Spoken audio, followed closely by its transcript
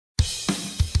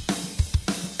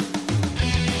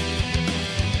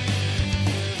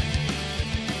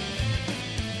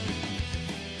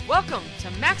Welcome to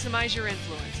Maximize Your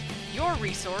Influence, your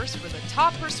resource for the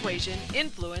top persuasion,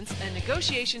 influence, and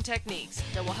negotiation techniques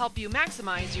that will help you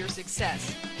maximize your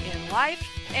success in life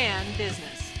and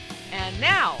business. And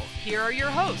now, here are your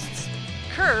hosts,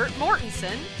 Kurt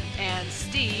Mortensen and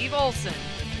Steve Olson.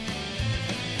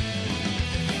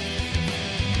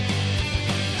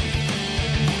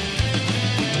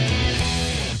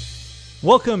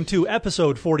 Welcome to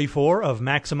episode 44 of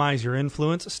Maximize Your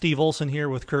Influence. Steve Olson here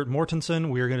with Kurt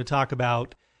Mortensen. We are going to talk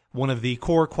about one of the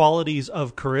core qualities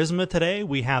of charisma today.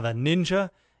 We have a ninja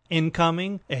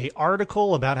incoming, an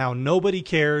article about how nobody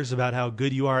cares about how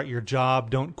good you are at your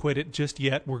job. Don't quit it just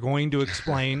yet. We're going to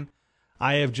explain.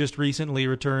 I have just recently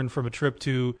returned from a trip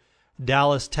to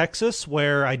Dallas, Texas,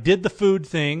 where I did the food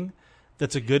thing.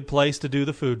 That's a good place to do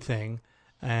the food thing.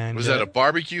 And was that a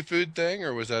barbecue food thing,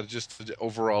 or was that just the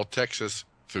overall Texas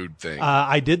food thing?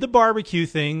 I did the barbecue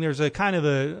thing. There's a kind of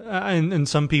and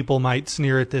some people might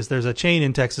sneer at this, there's a chain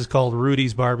in Texas called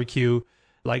Rudy's Barbecue,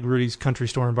 like Rudy's Country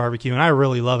Store and Barbecue, and I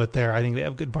really love it there. I think they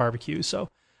have good barbecue. So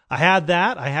I had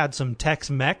that. I had some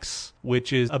Tex-Mex,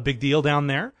 which is a big deal down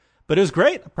there, but it was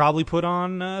great. I probably put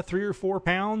on 3 or 4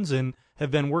 pounds and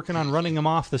have been working on running them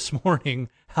off this morning.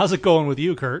 How's it going with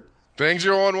you, Kurt? Things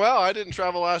are going well. I didn't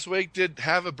travel last week. Did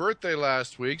have a birthday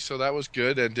last week, so that was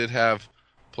good, and did have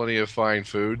plenty of fine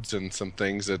foods and some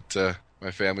things that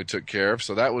my family took care of,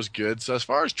 so that was good. So as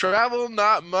far as travel,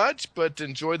 not much, but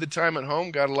enjoyed the time at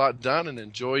home, got a lot done, and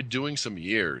enjoyed doing some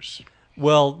years.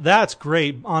 Well, that's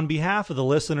great. On behalf of the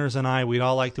listeners and I, we'd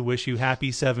all like to wish you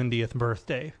happy 70th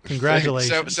birthday.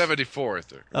 Congratulations.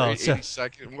 74th or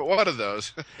 82nd. What are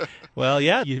those? Well,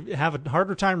 yeah, you have a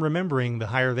harder time remembering the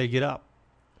higher they get up.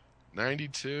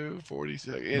 92,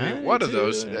 46. What are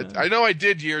those? I know I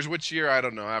did years. Which year? I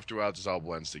don't know. After a while, it just all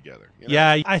blends together. You know?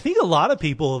 Yeah, I think a lot of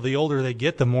people, the older they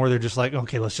get, the more they're just like,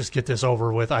 okay, let's just get this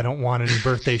over with. I don't want any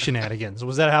birthday shenanigans.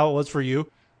 Was that how it was for you?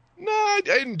 No, I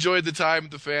enjoyed the time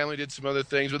with the family, did some other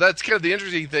things. But that's kind of the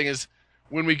interesting thing is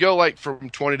when we go like from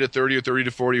 20 to 30 or 30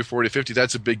 to 40 or 40 to 50,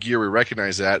 that's a big year. We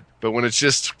recognize that. But when it's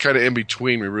just kind of in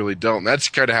between, we really don't. That's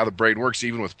kind of how the brain works,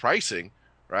 even with pricing.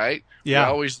 Right? Yeah.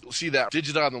 We always see that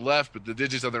digit on the left, but the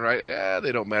digits on the right,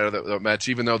 they don't matter that much,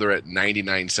 even though they're at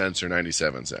 99 cents or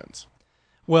 97 cents.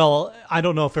 Well, I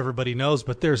don't know if everybody knows,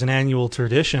 but there's an annual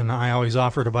tradition. I always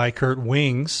offer to buy Kurt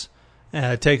wings,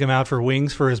 take him out for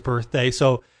wings for his birthday.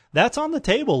 So that's on the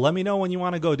table. Let me know when you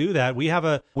want to go do that. We have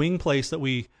a wing place that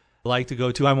we like to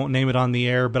go to. I won't name it on the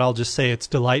air, but I'll just say it's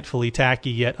delightfully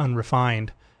tacky yet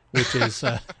unrefined, which is...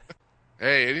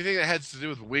 Hey, anything that has to do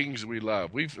with wings, we love.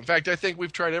 In fact, I think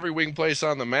we've tried every wing place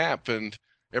on the map, and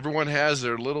everyone has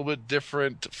their little bit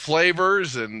different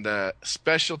flavors and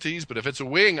specialties. But if it's a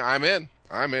wing, I'm in.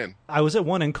 I was at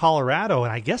one in Colorado,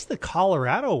 and I guess the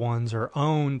Colorado ones are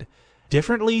owned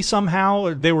differently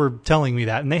somehow. They were telling me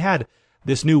that, and they had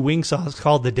this new wing sauce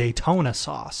called the Daytona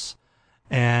sauce.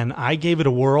 And I gave it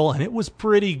a whirl, and it was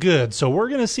pretty good. So we're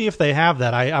going to see if they have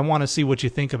that. I want to see what you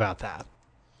think about that.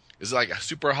 Is it like a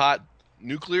super hot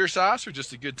nuclear sauce or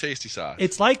just a good tasty sauce?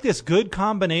 It's like this good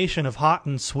combination of hot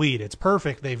and sweet. It's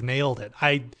perfect. They've nailed it.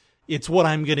 It's what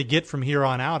I'm going to get from here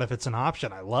on out if it's an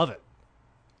option. I love it.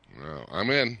 Well,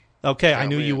 I'm in. Okay, I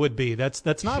knew you would be. That's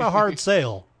not a hard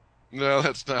sale. No,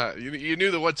 that's not. You knew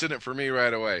the what's in it for me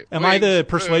right away. Am I the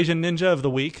persuasion ninja of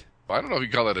the week? I don't know if you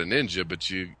call it a ninja,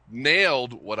 but you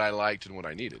nailed what I liked and what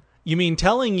I needed. You mean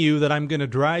telling you that I'm going to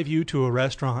drive you to a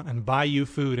restaurant and buy you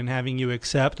food and having you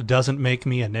accept doesn't make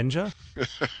me a ninja?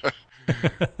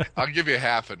 I'll give you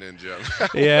half a ninja.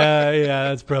 Yeah,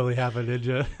 that's probably half a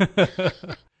ninja.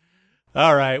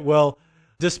 All right, well,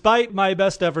 despite my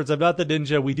best efforts, I'm not the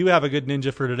ninja. We do have a good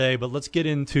ninja for today, but let's get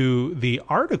into the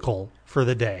article for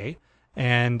the day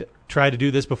and try to do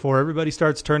this before everybody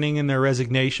starts turning in their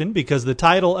resignation, because the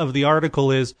title of the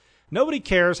article is "Nobody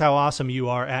Cares How Awesome You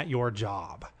Are at Your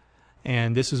Job."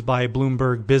 And this is by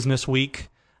Bloomberg Business Week.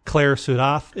 Claire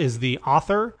Sudath is the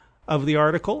author of the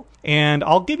article, and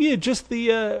I'll give you just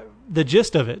the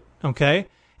gist of it, okay?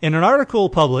 In an article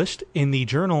published in the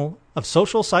Journal of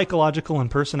Social, Psychological, and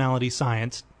Personality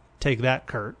Science, take that,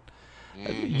 Kurt,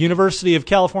 University of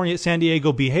California, San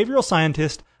Diego behavioral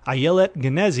scientist Ayelet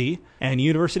Genezi and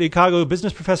University of Chicago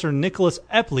business professor Nicholas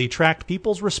Epley tracked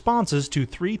people's responses to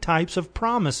 3 types of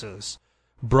promises: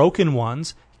 broken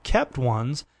ones, kept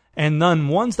ones, and then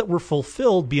ones that were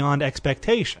fulfilled beyond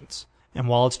expectations. And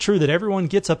while it's true that everyone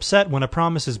gets upset when a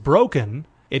promise is broken,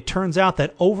 it turns out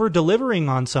that over-delivering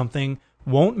on something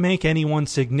won't make anyone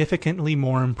significantly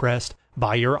more impressed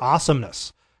by your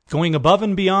awesomeness. Going above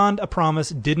and beyond a promise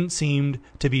didn't seem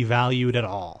to be valued at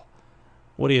all.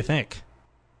 What do you think?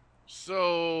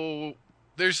 So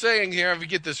they're saying here, if you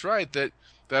get this right, that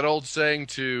that old saying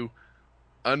to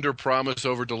under promise,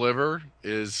 over deliver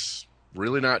is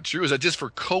really not true? Is that just for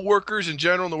coworkers in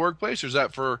general in the workplace, or is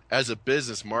that for as a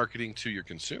business marketing to your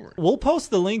consumer? We'll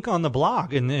post the link on the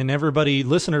blog, and everybody,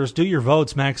 listeners, do your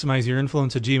votes,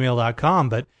 maximizeyourinfluence@gmail.com.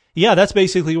 But yeah, that's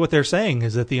basically what they're saying,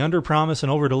 is that the under promise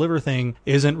and over deliver thing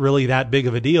isn't really that big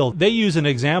of a deal. They use an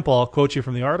example. I'll quote you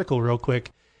from the article real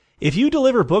quick. If you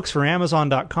deliver books for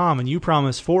Amazon.com and you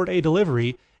promise 4-day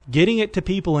delivery, getting it to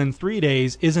people in 3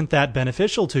 days isn't that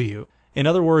beneficial to you. In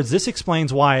other words, this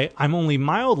explains why I'm only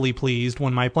mildly pleased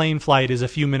when my plane flight is a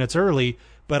few minutes early,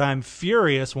 but I'm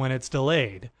furious when it's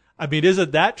delayed. I mean,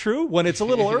 isn't that true? When it's a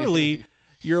little early,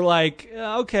 you're like,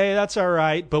 okay, that's all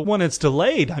right. But when it's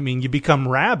delayed, I mean, you become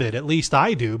rabid. At least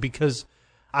I do, because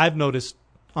I've noticed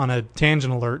on a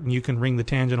tangent alert, and you can ring the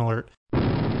tangent alert.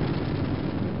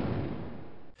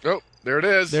 Oh, there it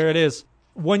is. There it is.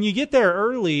 When you get there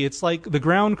early, it's like the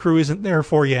ground crew isn't there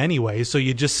for you anyway, so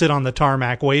you just sit on the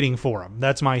tarmac waiting for them.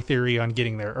 That's my theory on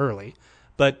getting there early.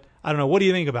 But I don't know. What do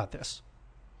you think about this?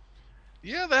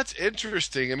 Yeah, that's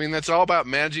interesting. I mean, that's all about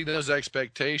managing those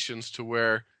expectations to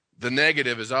where the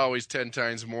negative is always 10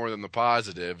 times more than the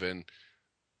positive. And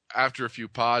after a few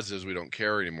positives, we don't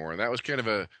care anymore. And that was kind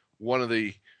of one of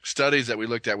the studies that we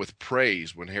looked at with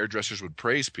praise, when hairdressers would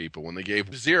praise people. When they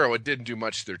gave 0, it didn't do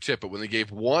much to their tip, but when they gave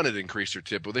 1, it increased their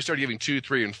tip. When they started giving 2,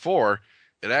 3, and 4,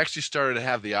 it actually started to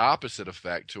have the opposite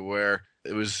effect, to where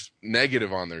it was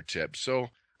negative on their tip. So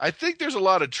I think there's a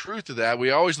lot of truth to that. We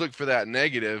always look for that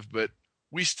negative, but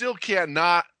we still can't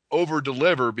not over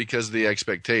deliver because of the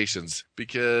expectations,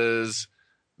 because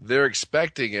they're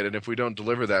expecting it. And if we don't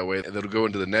deliver that way, it'll go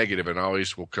into the negative and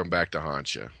always will come back to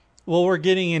haunt you. Well, we're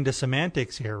getting into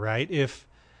semantics here, right? If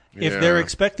they're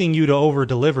expecting you to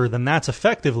over-deliver, then that's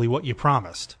effectively what you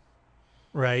promised,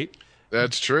 right?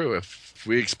 That's true. If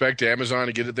we expect Amazon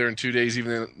to get it there in 2 days,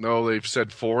 even though they've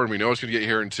said 4, and we know it's going to get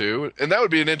here in 2, and that would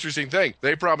be an interesting thing.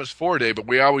 They promised 4 day, but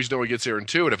we always know it gets here in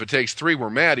 2, and if it takes 3, we're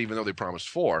mad, even though they promised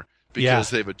 4, because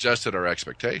they've adjusted our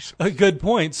expectations. A good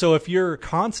point. So if you're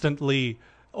constantly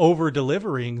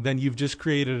over-delivering, then you've just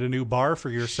created a new bar for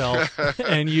yourself,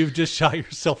 and you've just shot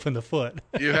yourself in the foot.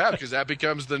 You have, because that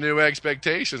becomes the new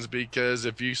expectations, because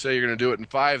if you say you're going to do it in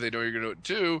 5, they know you're going to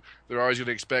do it in 2, they're always going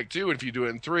to expect 2, and if you do it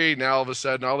in 3, now all of a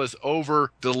sudden all this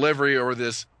over-delivery or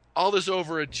all this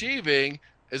overachieving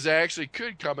is actually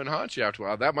could come and haunt you after a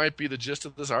while. That might be the gist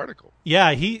of this article.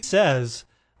 Yeah, he says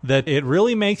that it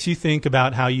really makes you think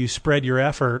about how you spread your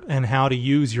effort and how to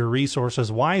use your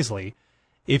resources wisely.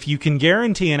 If you can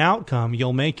guarantee an outcome,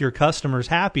 you'll make your customers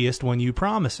happiest when you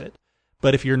promise it.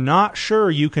 But if you're not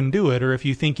sure you can do it, or if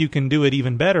you think you can do it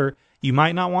even better, you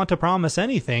might not want to promise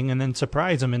anything and then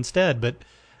surprise them instead. But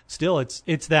still,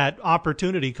 it's that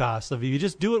opportunity cost of, if you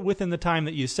just do it within the time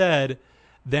that you said,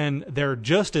 then they're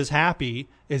just as happy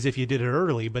as if you did it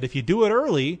early. But if you do it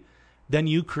early, then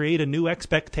you create a new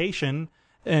expectation.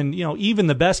 And, you know, even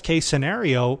the best case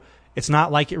scenario, it's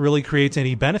not like it really creates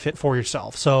any benefit for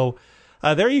yourself. So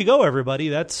there you go, everybody.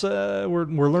 That's we're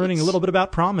learning a little bit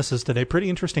about promises today. Pretty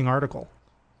interesting article.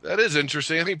 That is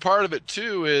interesting. I think part of it,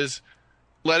 too, is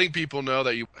letting people know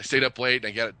that you stayed up late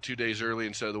and I got it 2 days early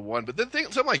instead of the 1. But then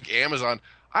something like Amazon,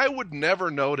 I would never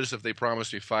notice if they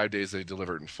promised me 5 days, they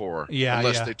deliver it in 4,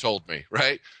 unless they told me,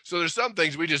 right? So there's some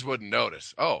things we just wouldn't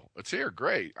notice. Oh, it's here.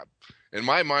 Great. In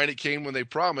my mind, it came when they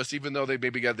promised, even though they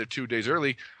maybe got there 2 days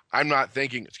early. I'm not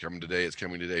thinking it's coming today, it's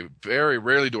coming today. Very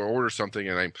rarely do I order something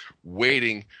and I'm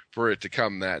waiting for it to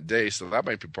come that day. So that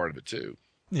might be part of it too.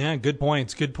 Yeah, good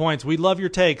points. Good points. We love your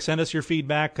take. Send us your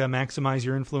feedback,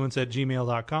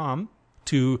 maximizeyourinfluence@gmail.com,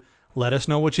 to let us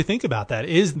know what you think about that.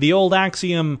 Is the old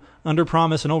axiom, under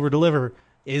promise and over deliver,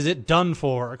 is it done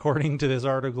for, according to this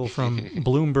article from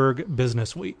Bloomberg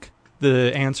Business Week?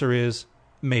 The answer is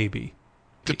maybe.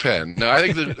 Depend. No, I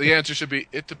think the answer should be,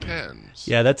 it depends.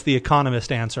 Yeah, that's the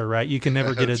economist answer, right? You can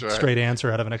never get a straight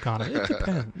answer out of an economist. It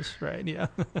depends, right? Yeah.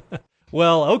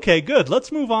 Well, okay, good.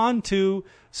 Let's move on to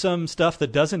some stuff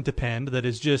that doesn't depend, that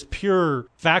is just pure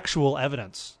factual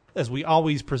evidence, as we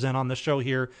always present on the show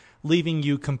here, leaving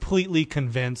you completely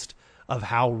convinced of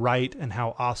how right and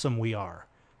how awesome we are.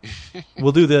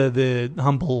 We'll do the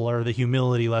humble or the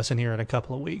humility lesson here in a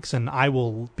couple of weeks, and I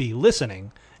will be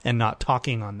listening and not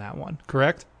talking on that one,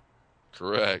 correct?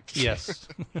 Correct. Yes.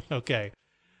 Okay.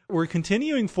 We're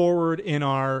continuing forward in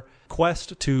our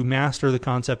quest to master the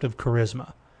concept of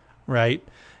charisma, right?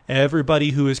 Everybody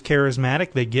who is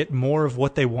charismatic, they get more of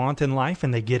what they want in life,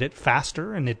 and they get it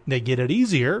faster, and they get it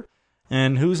easier.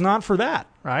 And who's not for that,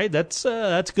 right? That's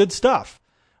good stuff.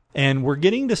 And we're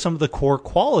getting to some of the core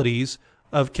qualities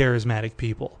of charismatic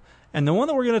people. And the one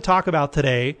that we're going to talk about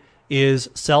today is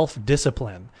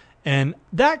self-discipline. And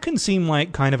that can seem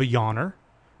like kind of a yawner,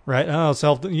 right? Oh,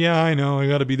 yeah, I know, I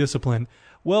got to be disciplined.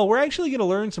 Well, we're actually going to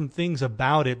learn some things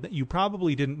about it that you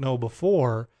probably didn't know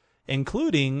before,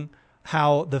 including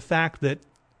how the fact that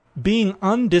being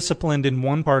undisciplined in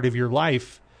one part of your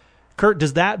life, Kurt,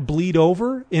 does that bleed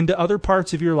over into other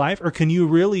parts of your life, or can you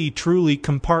really, truly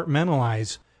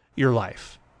compartmentalize your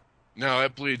life? No,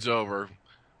 it bleeds over.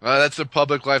 That's their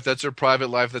public life. That's their private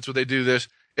life. That's what they do this.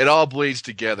 It all bleeds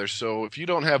together. So if you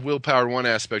don't have willpower in one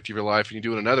aspect of your life and you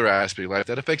do it in another aspect of your life,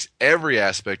 that affects every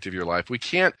aspect of your life. We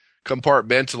can't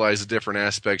compartmentalize the different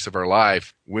aspects of our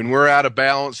life. When we're out of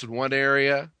balance in one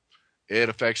area, it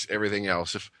affects everything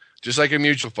else. Just like a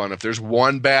mutual fund, if there's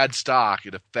one bad stock,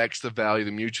 it affects the value of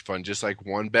the mutual fund. Just like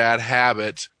one bad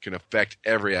habit can affect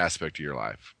every aspect of your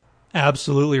life.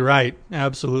 Absolutely right.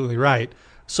 Absolutely right.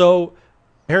 So,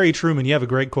 Harry Truman, you have a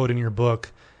great quote in your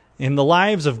book. In the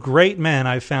lives of great men,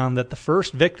 I've found that the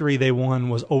first victory they won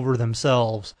was over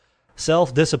themselves.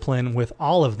 Self-discipline with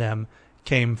all of them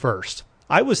came first.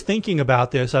 I was thinking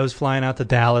about this. I was flying out to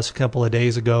Dallas a couple of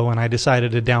days ago, and I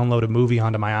decided to download a movie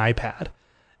onto my iPad.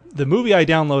 The movie I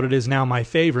downloaded is now my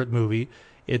favorite movie.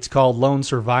 It's called Lone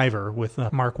Survivor with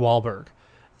Mark Wahlberg.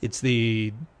 It's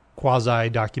the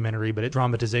quasi-documentary, but a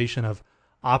dramatization of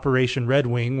Operation Red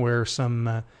Wing, where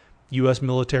some U.S.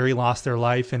 military lost their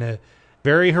life in a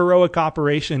very heroic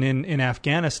operation in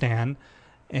Afghanistan.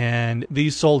 And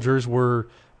these soldiers were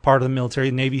part of the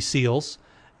military, Navy SEALs,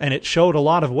 and it showed a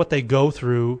lot of what they go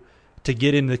through to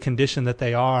get in the condition that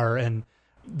they are. And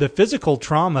the physical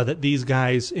trauma that these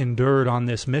guys endured on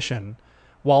this mission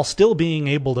while still being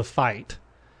able to fight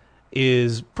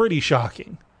is pretty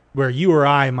shocking, where you or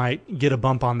I might get a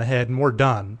bump on the head and we're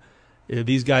done.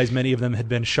 These guys, many of them had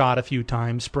been shot a few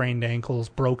times, sprained ankles,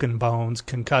 broken bones,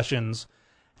 concussions,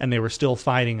 and they were still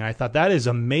fighting. I thought, that is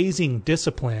amazing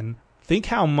discipline. Think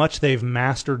how much they've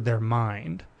mastered their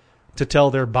mind to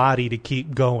tell their body to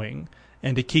keep going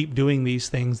and to keep doing these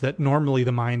things that normally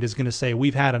the mind is going to say,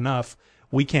 we've had enough,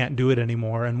 we can't do it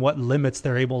anymore, and what limits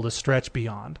they're able to stretch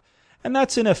beyond. And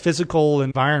that's in a physical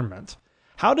environment.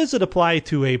 How does it apply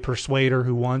to a persuader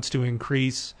who wants to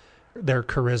increase their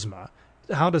charisma?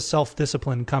 How does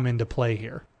self-discipline come into play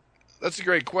here? That's a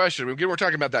great question. Again, we're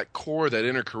talking about that core, that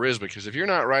inner charisma, because if you're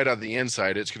not right on the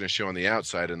inside, it's going to show on the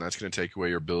outside, and that's going to take away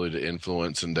your ability to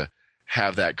influence and to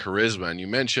have that charisma. And you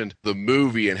mentioned the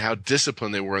movie and how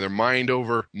disciplined they were, their mind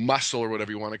over muscle or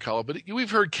whatever you want to call it. But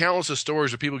we've heard countless of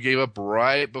stories where people gave up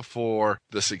right before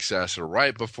the success or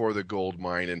right before the gold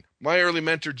mine. And my early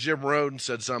mentor, Jim Rohn,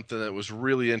 said something that was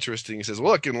really interesting. He says,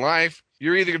 look, in life,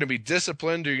 you're either going to be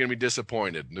disciplined or you're going to be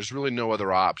disappointed. And there's really no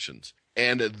other options.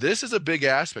 And this is a big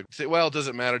aspect. You say, well, it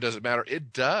doesn't matter.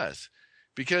 It does.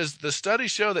 Because the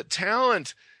studies show that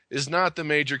talent is not the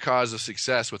major cause of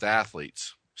success with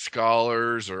athletes,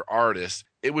 scholars, or artists.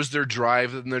 It was their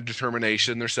drive and their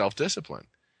determination, their self-discipline.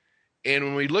 And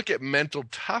when we look at mental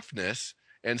toughness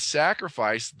and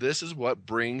sacrifice, this is what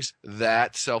brings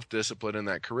that self-discipline and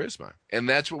that charisma. And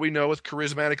that's what we know with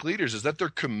charismatic leaders, is that they're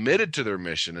committed to their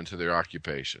mission and to their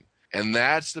occupation. And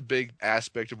that's the big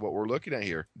aspect of what we're looking at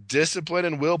here. Discipline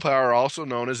and willpower are also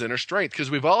known as inner strength, because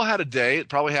we've all had a day, it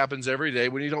probably happens every day,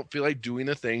 when you don't feel like doing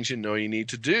the things you know you need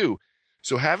to do.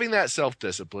 So having that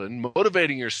self-discipline,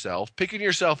 motivating yourself, picking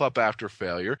yourself up after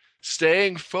failure,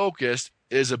 staying focused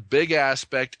is a big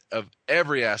aspect of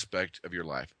every aspect of your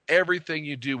life. Everything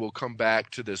you do will come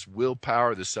back to this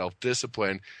willpower, this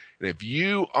self-discipline. And if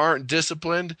you aren't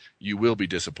disciplined, you will be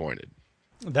disappointed.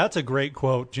 That's a great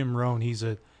quote. Jim Rohn, he's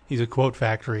a quote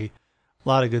factory. A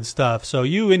lot of good stuff. So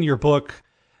you, in your book,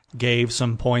 gave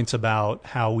some points about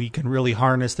how we can really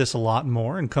harness this a lot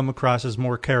more and come across as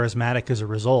more charismatic as a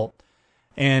result.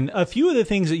 And a few of the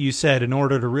things that you said in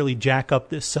order to really jack up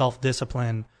this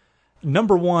self-discipline,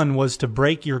 number one was to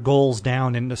break your goals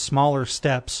down into smaller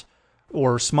steps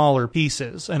or smaller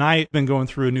pieces. And I've been going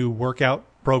through a new workout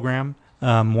program,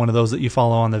 one of those that you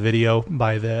follow on the video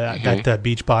by that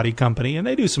Beachbody company, and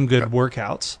they do some good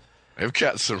workouts. They've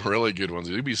got some really good ones.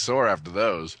 You'd be sore after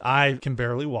those. I can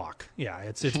barely walk. Yeah,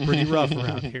 it's pretty rough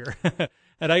around here.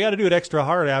 And I got to do it extra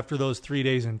hard after those 3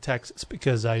 days in Texas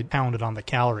because I pounded on the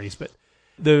calories. But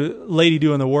the lady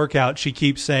doing the workout, she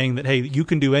keeps saying that, hey, you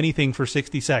can do anything for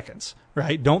 60 seconds,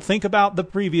 right? Don't think about the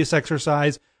previous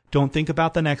exercise. Don't think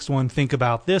about the next one. Think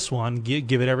about this one.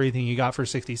 Give it everything you got for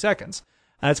 60 seconds.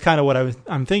 That's kind of what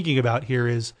I'm thinking about here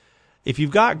is, if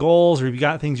you've got goals or you've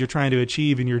got things you're trying to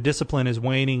achieve and your discipline is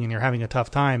waning and you're having a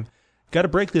tough time, you've got to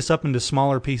break this up into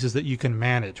smaller pieces that you can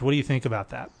manage. What do you think about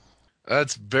that?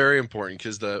 That's very important,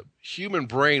 because the human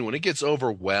brain, when it gets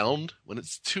overwhelmed, when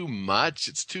it's too much,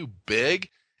 it's too big,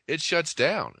 it shuts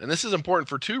down. And this is important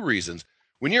for two reasons.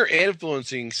 when you're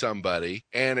influencing somebody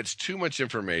and it's too much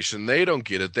information, they don't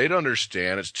get it, they don't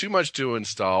understand, it's too much to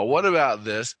install, what about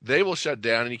this? They will shut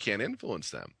down and you can't influence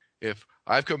them. If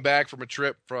I've come back from a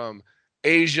trip from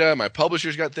Asia, my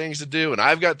publisher's got things to do, and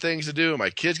I've got things to do, and my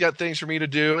kids got things for me to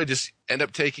do, I just end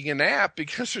up taking a nap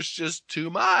because there's just too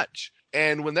much.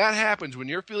 And when that happens, when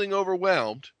you're feeling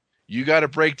overwhelmed, you got to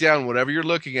break down whatever you're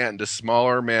looking at into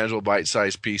smaller, manageable,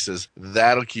 bite-sized pieces.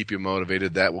 That'll keep you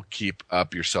motivated. That will keep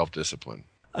up your self-discipline.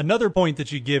 Another point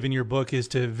that you give in your book is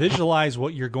to visualize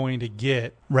what you're going to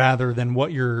get rather than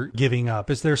what you're giving up.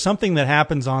 Is there something that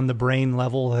happens on the brain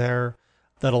level there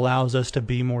that allows us to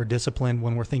be more disciplined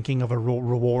when we're thinking of a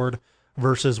reward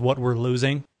versus what we're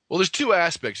losing? Well, there's two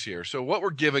aspects here. So what we're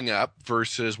giving up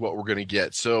versus what we're going to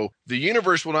get. So the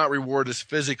universe will not reward us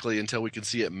physically until we can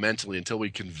see it mentally, until we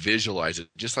can visualize it.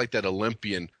 Just like that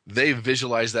Olympian, they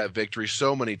visualized that victory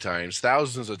so many times,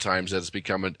 thousands of times, that it's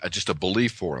become just a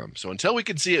belief for them. So until we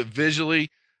can see it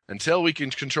visually, until we can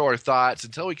control our thoughts,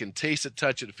 until we can taste it,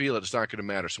 touch it, feel it, it's not going to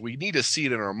matter. So we need to see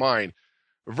it in our mind.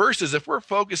 Versus if we're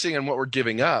focusing on what we're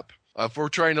giving up, if we're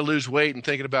trying to lose weight and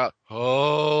thinking about,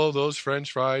 oh, those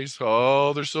French fries,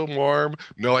 oh, they're so warm.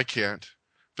 No, I can't.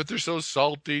 But they're so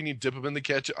salty and you dip them in the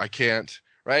ketchup. I can't,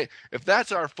 right? If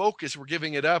that's our focus, we're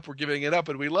giving it up,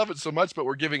 and we love it so much, but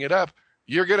we're giving it up,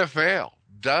 you're going to fail.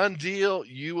 Done deal.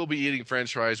 You will be eating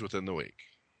French fries within the week.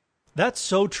 That's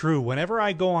so true. Whenever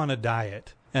I go on a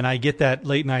diet and I get that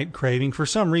late night craving, for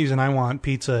some reason I want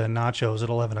pizza and nachos at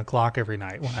 11 o'clock every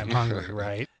night when I'm hungry,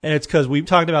 right? And it's because we've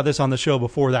talked about this on the show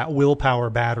before, that willpower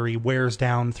battery wears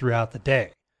down throughout the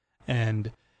day.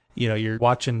 And, you know, you're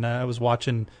watching, I was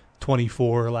watching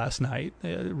 24 last night,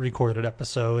 recorded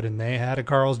episode, and they had a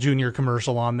Carl's Jr.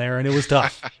 commercial on there, and it was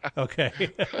tough.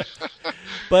 Okay.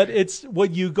 But it's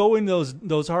when you go in those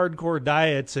hardcore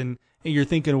diets and you're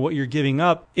thinking of what you're giving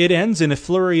up, it ends in a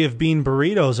flurry of bean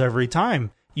burritos every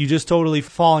time. You just totally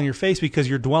fall on your face because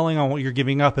you're dwelling on what you're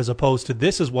giving up as opposed to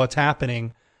this is what's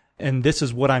happening and this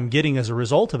is what I'm getting as a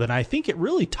result of it. And I think it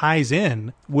really ties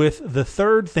in with the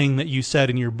third thing that you said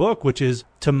in your book, which is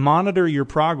to monitor your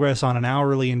progress on an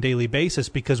hourly and daily basis,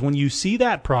 because when you see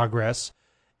that progress,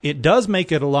 it does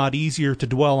make it a lot easier to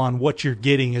dwell on what you're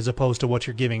getting as opposed to what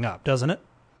you're giving up, doesn't it?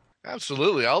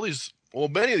 Absolutely.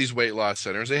 Many of these weight loss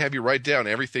centers, they have you write down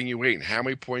everything you ate and how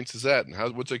many points is that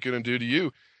and what's it going to do to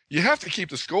you. You have to keep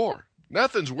the score.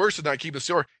 Nothing's worse than not keeping the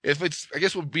score. I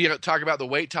guess we'll be talking about the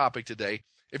weight topic today.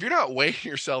 If you're not weighing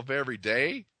yourself every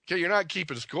day, okay, you're not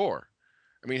keeping score.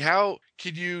 I mean, how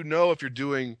could you know if you're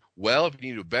doing well, if you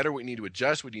need to do better, what you need to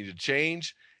adjust, what you need to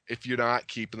change, if you're not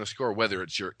keeping the score? Whether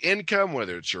it's your income,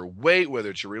 whether it's your weight,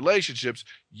 whether it's your relationships,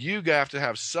 you have to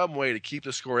have some way to keep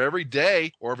the score every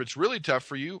day, or if it's really tough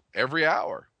for you, every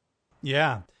hour.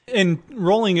 Yeah. And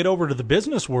rolling it over to the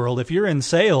business world, if you're in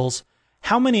sales,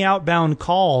 how many outbound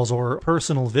calls or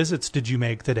personal visits did you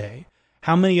make today?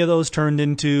 How many of those turned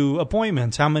into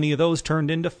appointments? How many of those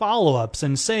turned into follow-ups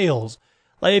and sales?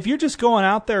 Like, if you're just going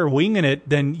out there winging it,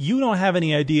 then you don't have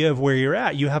any idea of where you're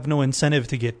at. You have no incentive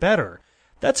to get better.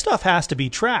 That stuff has to be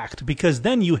tracked because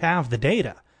then you have the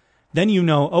data. Then you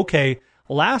know, okay,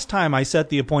 last time I set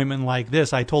the appointment like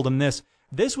this, I told them this.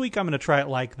 This week I'm going to try it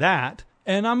like that,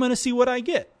 and I'm going to see what I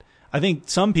get. I think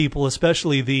some people,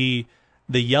 especially the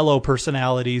yellow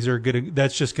personalities,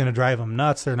 that's just going to drive them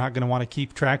nuts. They're not going to want to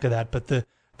keep track of that. But the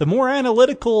more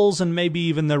analyticals and maybe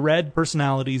even the red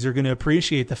personalities are going to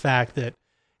appreciate the fact that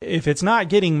if it's not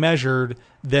getting measured,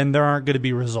 then there aren't going to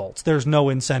be results. There's no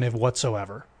incentive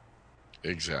whatsoever.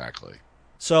 Exactly.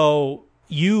 So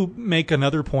you make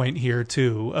another point here,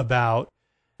 too, about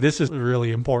this is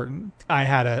really important. I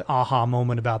had an aha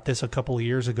moment about this a couple of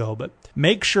years ago, but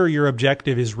make sure your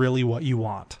objective is really what you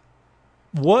want.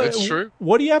 That's true.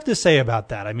 What do you have to say about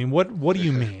that? I mean, what do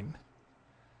you mean?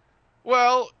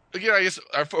 Well, again, I guess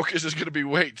our focus is going to be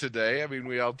weight today. I mean,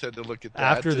 we all tend to look at that.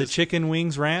 After the chicken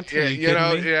wings rant? Yeah,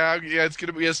 it's going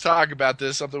to be, let's talk about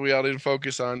this, something we all need to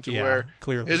focus on where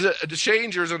clearly. Is it a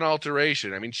change or is it an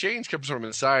alteration? I mean, change comes from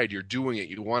inside. You're doing it.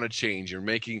 You want to change. You're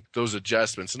making those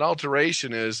adjustments. An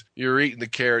alteration is you're eating the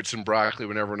carrots and broccoli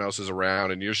when everyone else is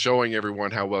around and you're showing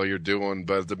everyone how well you're doing.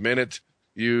 But the minute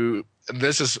and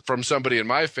this is from somebody in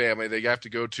my family, they have to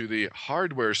go to the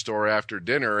hardware store after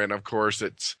dinner. And of course,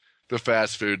 it's the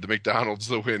fast food, the McDonald's,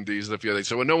 the Wendy's, the few things.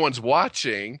 So when no one's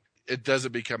watching, it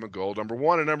doesn't become a goal, number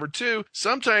one. And number two,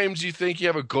 sometimes you think you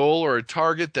have a goal or a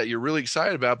target that you're really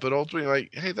excited about, but ultimately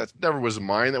like, hey, that never was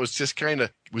mine. That was just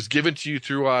was given to you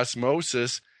through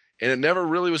osmosis. And it never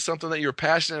really was something that you're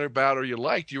passionate about or you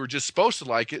liked. You were just supposed to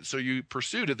like it. So you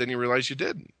pursued it. Then you realized you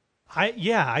didn't.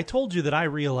 I told you that I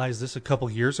realized this a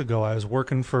couple years ago. I was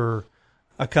working for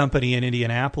a company in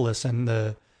Indianapolis, and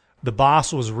the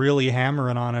boss was really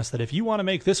hammering on us that if you want to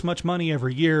make this much money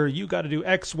every year, you got to do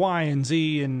X, Y, and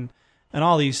Z and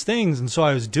all these things. And so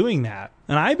I was doing that,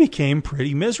 and I became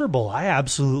pretty miserable. I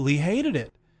absolutely hated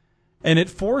it. And it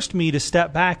forced me to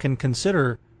step back and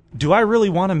consider, do I really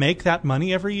want to make that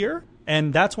money every year?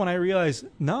 And that's when I realized,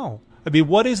 no. I mean,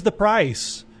 what is the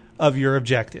price of your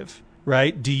objective,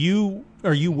 right?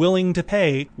 Are you willing to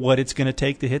pay what it's going to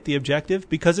take to hit the objective?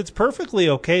 Because it's perfectly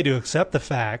okay to accept the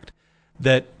fact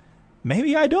that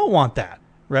maybe I don't want that,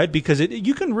 right? Because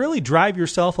you can really drive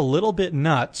yourself a little bit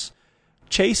nuts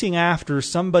chasing after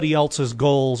somebody else's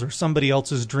goals or somebody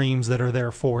else's dreams that are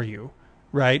there for you,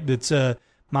 right? It's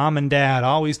mom and dad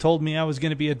always told me I was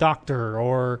going to be a doctor,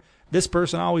 or this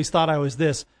person always thought I was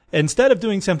this, instead of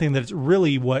doing something that's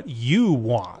really what you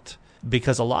want.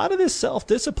 Because a lot of this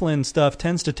self-discipline stuff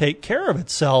tends to take care of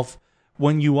itself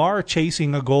when you are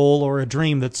chasing a goal or a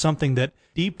dream that's something that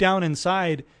deep down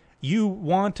inside you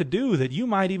want to do, that you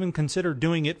might even consider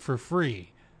doing it for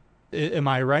free. Am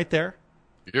I right there?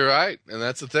 You're right. And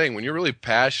that's the thing. When you're really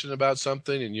passionate about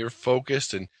something and you're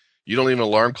focused and you don't need an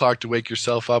alarm clock to wake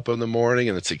yourself up in the morning,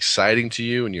 and it's exciting to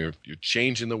you and you're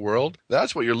changing the world,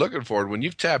 that's what you're looking for. And when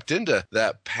you've tapped into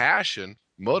that passion,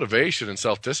 motivation and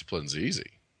self-discipline is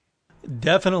easy.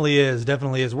 Definitely is.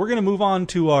 Definitely is. We're going to move on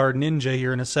to our ninja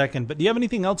here in a second, but do you have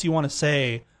anything else you want to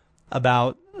say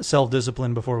about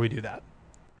self-discipline before we do that?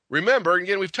 Remember,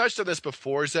 again, we've touched on this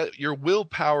before, is that your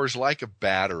willpower is like a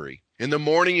battery. In the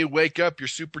morning, you wake up, you're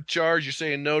supercharged, you're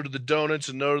saying no to the donuts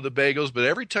and no to the bagels, but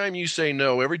every time you say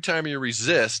no, every time you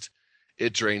resist,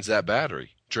 it drains that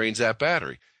battery.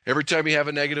 Every time you have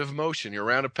a negative emotion, you're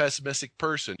around a pessimistic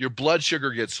person, your blood sugar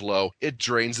gets low, it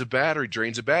drains the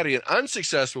battery. And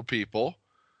unsuccessful people,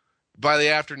 by the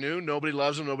afternoon, nobody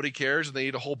loves them, nobody cares, and they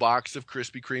eat a whole box of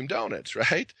Krispy Kreme donuts,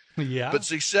 right? Yeah. But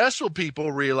successful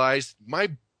people realize, my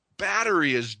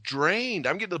battery is drained.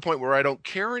 I'm getting to the point where I don't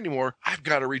care anymore. I've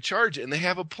got to recharge it, and they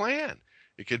have a plan.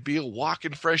 It could be a walk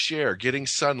in fresh air, getting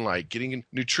sunlight, getting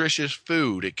nutritious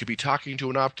food. It could be talking to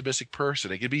an optimistic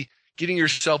person. It could be getting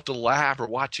yourself to laugh or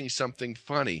watching something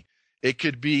funny. It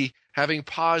could be having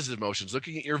positive emotions,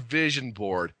 looking at your vision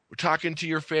board, or talking to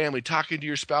your family, talking to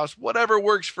your spouse, whatever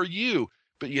works for you.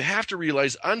 But you have to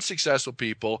realize unsuccessful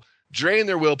people drain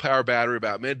their willpower battery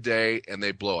about midday and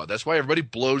they blow out. That's why everybody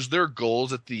blows their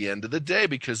goals at the end of the day,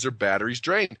 because their battery's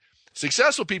drained.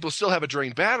 Successful people still have a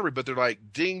drained battery, but they're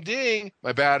like, ding, ding,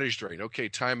 my battery's drained. Okay,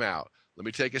 time out. Let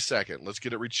me take a second. Let's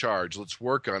get it recharged. Let's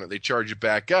work on it. They charge it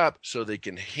back up so they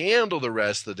can handle the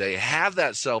rest of the day, have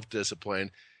that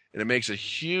self-discipline, and it makes a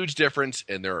huge difference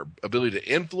in their ability to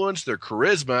influence, their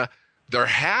charisma, their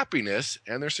happiness,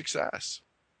 and their success.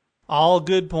 All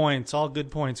good points,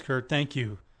 Kurt. Thank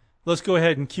you. Let's go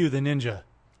ahead and cue the ninja.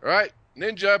 All right,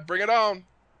 ninja, bring it on.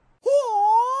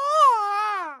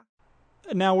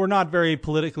 Now, we're not very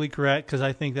politically correct because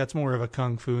I think that's more of a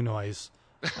kung fu noise.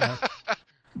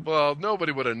 Well,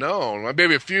 nobody would have known.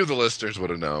 Maybe a few of the listeners would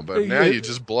have known, but now you've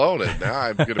just blown it. Now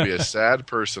I'm going to be a sad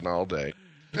person all day.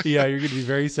 Yeah, you're going to be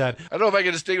very sad. I don't know if I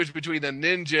can distinguish between the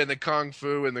ninja and the kung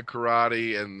fu and the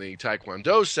karate and the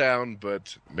taekwondo sound,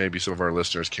 but maybe some of our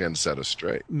listeners can set us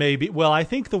straight. Maybe. Well, I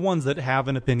think the ones that have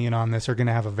an opinion on this are going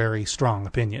to have a very strong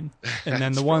opinion. And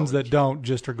then the ones that don't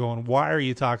just are going, why are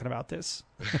you talking about this?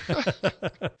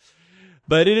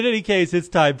 But in any case, it's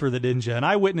time for the ninja. And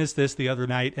I witnessed this the other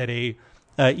night at a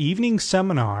evening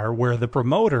seminar where the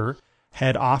promoter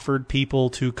had offered people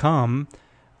to come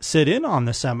sit in on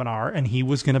the seminar, and he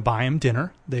was going to buy them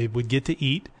dinner. They would get to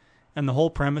eat, and the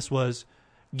whole premise was,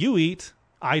 you eat,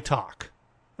 I talk,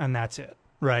 and that's it,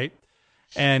 right?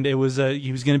 And it was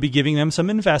he was going to be giving them some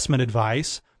investment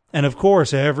advice, and of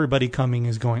course, everybody coming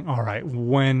is going, all right,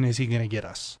 when is he going to get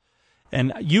us?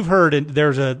 And you've heard,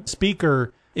 there's a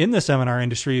speaker in the seminar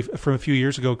industry from a few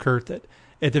years ago, Kurt, that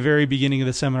at the very beginning of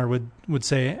the seminar would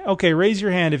say, okay, raise your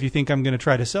hand if you think I'm going to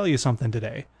try to sell you something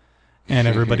today. And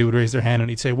everybody would raise their hand, and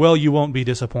he'd say, well, you won't be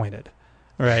disappointed,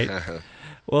 right?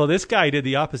 Well, this guy did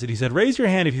the opposite. He said, raise your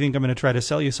hand if you think I'm going to try to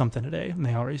sell you something today. And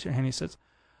they all raise their hand. He says,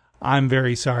 I'm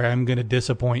very sorry. I'm going to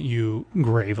disappoint you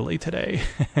gravely today.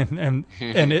 and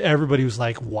everybody was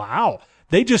like, wow.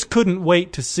 They just couldn't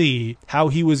wait to see how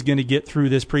he was going to get through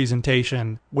this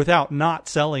presentation without not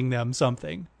selling them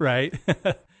something, right?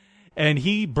 And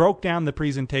he broke down the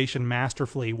presentation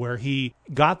masterfully, where he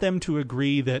got them to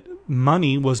agree that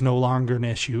money was no longer an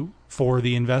issue for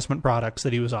the investment products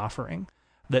that he was offering,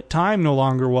 that time no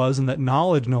longer was, and that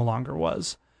knowledge no longer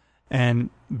was.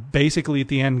 And basically at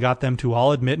the end got them to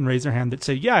all admit and raise their hand that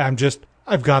say, yeah,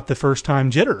 I've got the first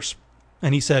time jitters.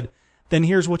 And he said, then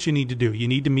here's what you need to do. You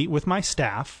need to meet with my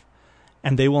staff,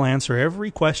 and they will answer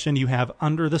every question you have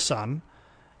under the sun.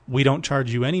 We don't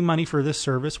charge you any money for this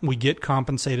service. We get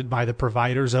compensated by the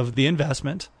providers of the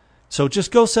investment. So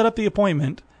just go set up the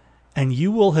appointment, and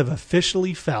you will have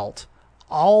officially felt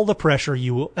all the pressure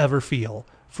you will ever feel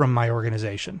from my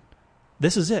organization.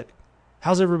 This is it.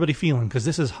 How's everybody feeling? Because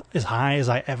this is as high as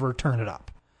I ever turn it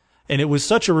up. And it was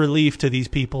such a relief to these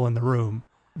people in the room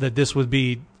that this would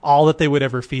be all that they would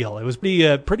ever feel. It was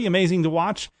pretty amazing to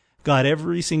watch. Got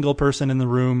every single person in the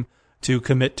room to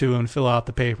commit to and fill out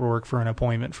the paperwork for an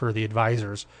appointment for the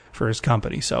advisors for his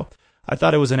company. So I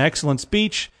thought it was an excellent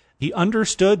speech. He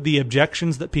understood the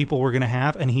objections that people were going to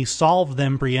have, and he solved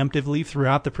them preemptively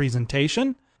throughout the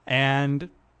presentation and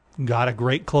got a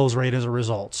great close rate as a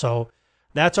result. So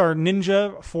that's our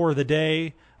ninja for the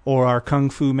day, or our kung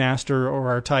fu master, or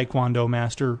our taekwondo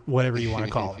master, whatever you want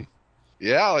to call him.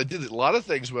 Yeah, I did a lot of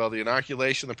things well. The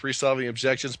inoculation, the pre-solving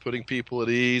objections, putting people at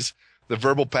ease, the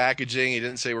verbal packaging. He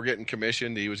didn't say we're getting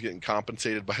commissioned. He was getting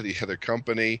compensated by the other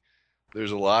company.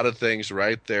 There's a lot of things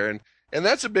right there. And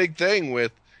that's a big thing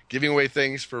with giving away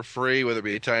things for free, whether it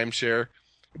be a timeshare.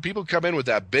 People come in with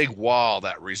that big wall,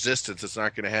 that resistance. It's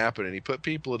not going to happen. And he put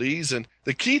people at ease. And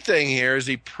the key thing here is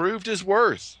he proved his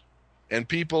worth. And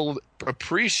people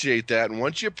appreciate that. And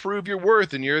once you prove your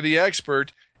worth and you're the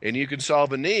expert and you can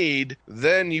solve a need,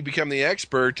 then you become the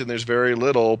expert and there's very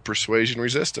little persuasion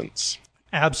resistance.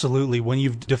 Absolutely. When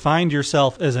you've defined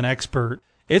yourself as an expert,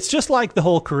 it's just like the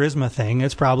whole charisma thing.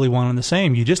 It's probably one and the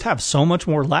same. You just have so much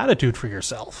more latitude for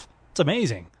yourself. It's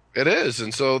amazing. It is.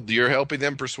 And so you're helping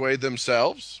them persuade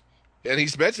themselves. And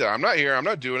he's mentioned, I'm not here, I'm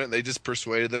not doing it. They just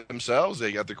persuaded themselves.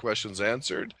 They got their questions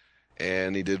answered.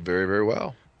 And he did very, very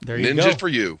well. There you go. Ninja for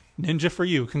you. Ninja for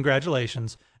you.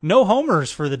 Congratulations. No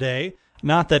homers for the day.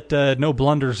 Not that no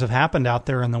blunders have happened out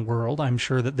there in the world. I'm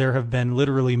sure that there have been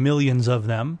literally millions of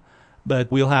them.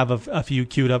 But we'll have a few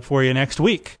queued up for you next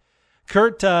week.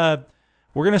 Kurt, we're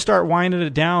going to start winding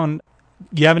it down.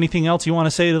 You have anything else you want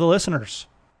to say to the listeners?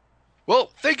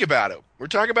 Well, think about it. We're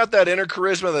talking about that inner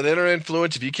charisma, that inner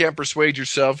influence. If you can't persuade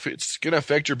yourself, it's going to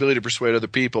affect your ability to persuade other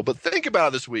people. But think about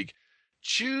it this week.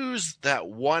 Choose that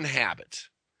one habit,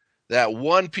 that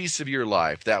one piece of your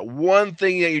life, that one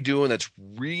thing that you're doing that's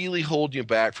really holding you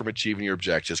back from achieving your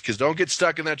objectives. Because don't get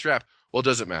stuck in that trap. Well, it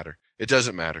doesn't matter. It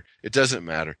doesn't matter. It doesn't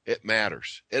matter. It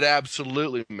matters. It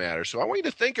absolutely matters. So I want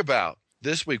you to think about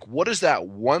this week, what is that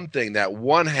one thing, that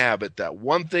one habit, that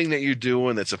one thing that you're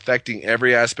doing that's affecting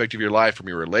every aspect of your life, from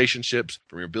your relationships,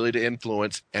 from your ability to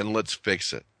influence, and let's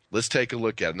fix it. Let's take a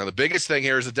look at it. Now, the biggest thing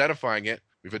here is identifying it.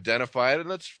 We've identified it, and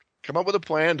let's come up with a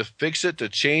plan to fix it, to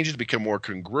change it, to become more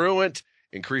congruent,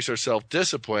 increase our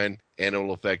self-discipline, and it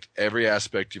will affect every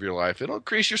aspect of your life. It'll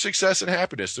increase your success and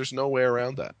happiness. There's no way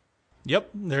around that. Yep,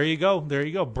 there you go. There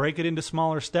you go. Break it into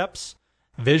smaller steps,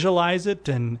 visualize it,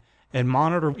 and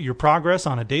monitor your progress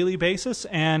on a daily basis,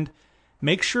 and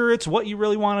make sure it's what you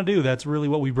really want to do. That's really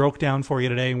what we broke down for you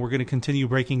today, and we're going to continue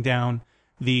breaking down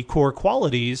the core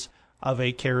qualities of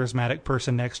a charismatic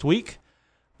person next week.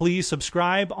 Please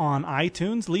subscribe on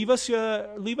iTunes. Leave us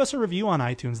a review on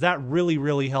iTunes. That really,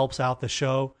 really helps out the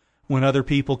show when other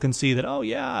people can see that, oh,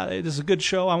 yeah, this is a good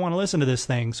show. I want to listen to this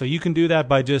thing. So you can do that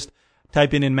by just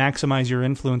typing in Maximize Your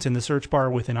Influence in the search bar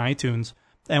within iTunes.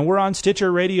 And we're on Stitcher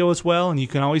Radio as well, and you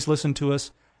can always listen to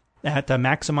us at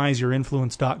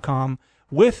MaximizeYourInfluence.com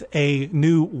with a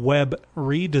new web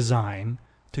redesign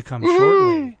to come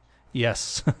shortly.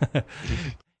 Yes.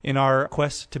 In our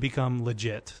quest to become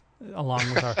legit,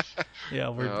 along with our... Yeah,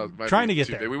 we're trying to get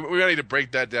there. We need to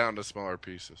break that down to smaller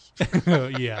pieces.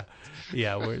 Yeah.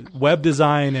 Web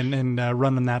design and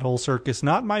running that whole circus,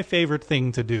 not my favorite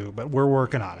thing to do, but we're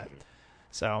working on it.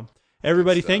 So...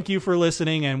 Everybody, thank you for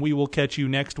listening, and we will catch you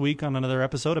next week on another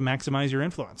episode of Maximize Your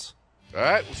Influence. All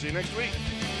right, we'll see you next week.